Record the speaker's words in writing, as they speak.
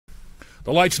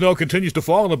The light snow continues to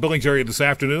fall in the Billings area this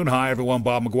afternoon. Hi, everyone.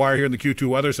 Bob McGuire here in the Q2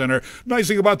 Weather Center. Nice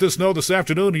thing about this snow this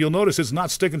afternoon, you'll notice it's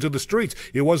not sticking to the streets.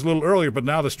 It was a little earlier, but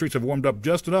now the streets have warmed up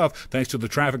just enough thanks to the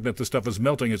traffic that the stuff is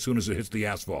melting as soon as it hits the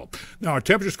asphalt. Now, our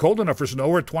temperature's cold enough for snow.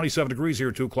 We're at 27 degrees here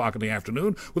at 2 o'clock in the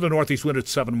afternoon with a northeast wind at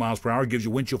 7 miles per hour. Gives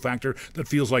you a wind chill factor that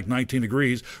feels like 19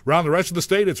 degrees. Around the rest of the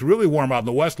state, it's really warm out in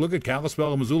the west. Look at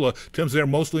Kalispell and Missoula. Temps there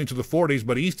mostly into the 40s,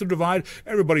 but east of Divide,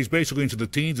 everybody's basically into the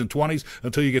teens and 20s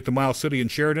until you get to Miles City and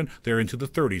Sheridan. They're into the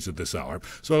 30s at this hour.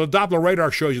 So the Doppler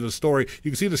radar shows you the story.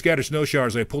 You can see the scattered snow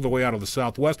showers. They pull their way out of the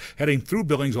southwest, heading through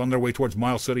Billings on their way towards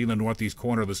Miles City in the northeast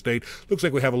corner of the state. Looks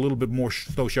like we have a little bit more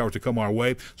snow showers to come our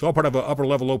way. It's all part of an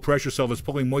upper-level low-pressure cell that's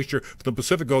pulling moisture from the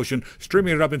Pacific Ocean,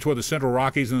 streaming it up into the central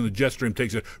Rockies, and then the jet stream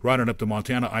takes it right on up to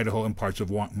Montana, Idaho, and parts of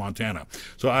Montana.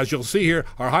 So as you'll see here,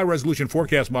 our high-resolution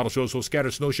forecast model shows those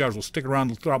scattered snow showers will stick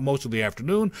around throughout most of the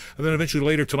afternoon, and then eventually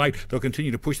later tonight, they'll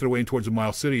continue to push their way in towards the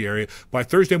Miles City area. By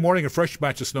Thursday morning, a fresh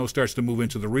batch of snow starts to move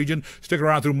into the region, stick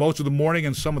around through most of the morning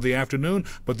and some of the afternoon,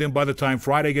 but then by the time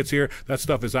Friday gets here, that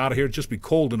stuff is out of here. It'll just be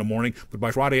cold in the morning, but by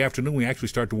Friday afternoon, we actually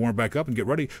start to warm back up and get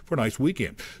ready for a nice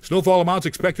weekend. Snowfall amounts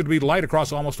expected to be light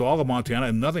across almost all of Montana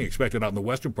and nothing expected out in the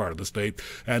western part of the state.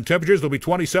 And temperatures will be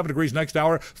 27 degrees next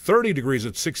hour, 30 degrees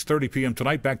at 6:30 p.m.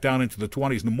 tonight, back down into the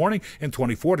 20s in the morning, and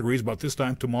 24 degrees about this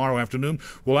time tomorrow afternoon.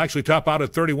 We'll actually top out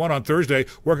at 31 on Thursday,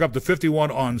 work up to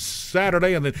 51 on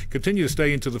Saturday, and then continue to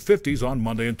stay into the 50s on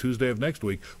Monday and Tuesday of next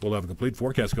week. We'll have a complete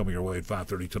forecast coming your way at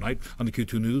 5:30 tonight on the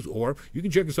Q2 News, or you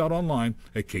can check us out online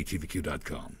at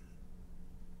ktvq.com.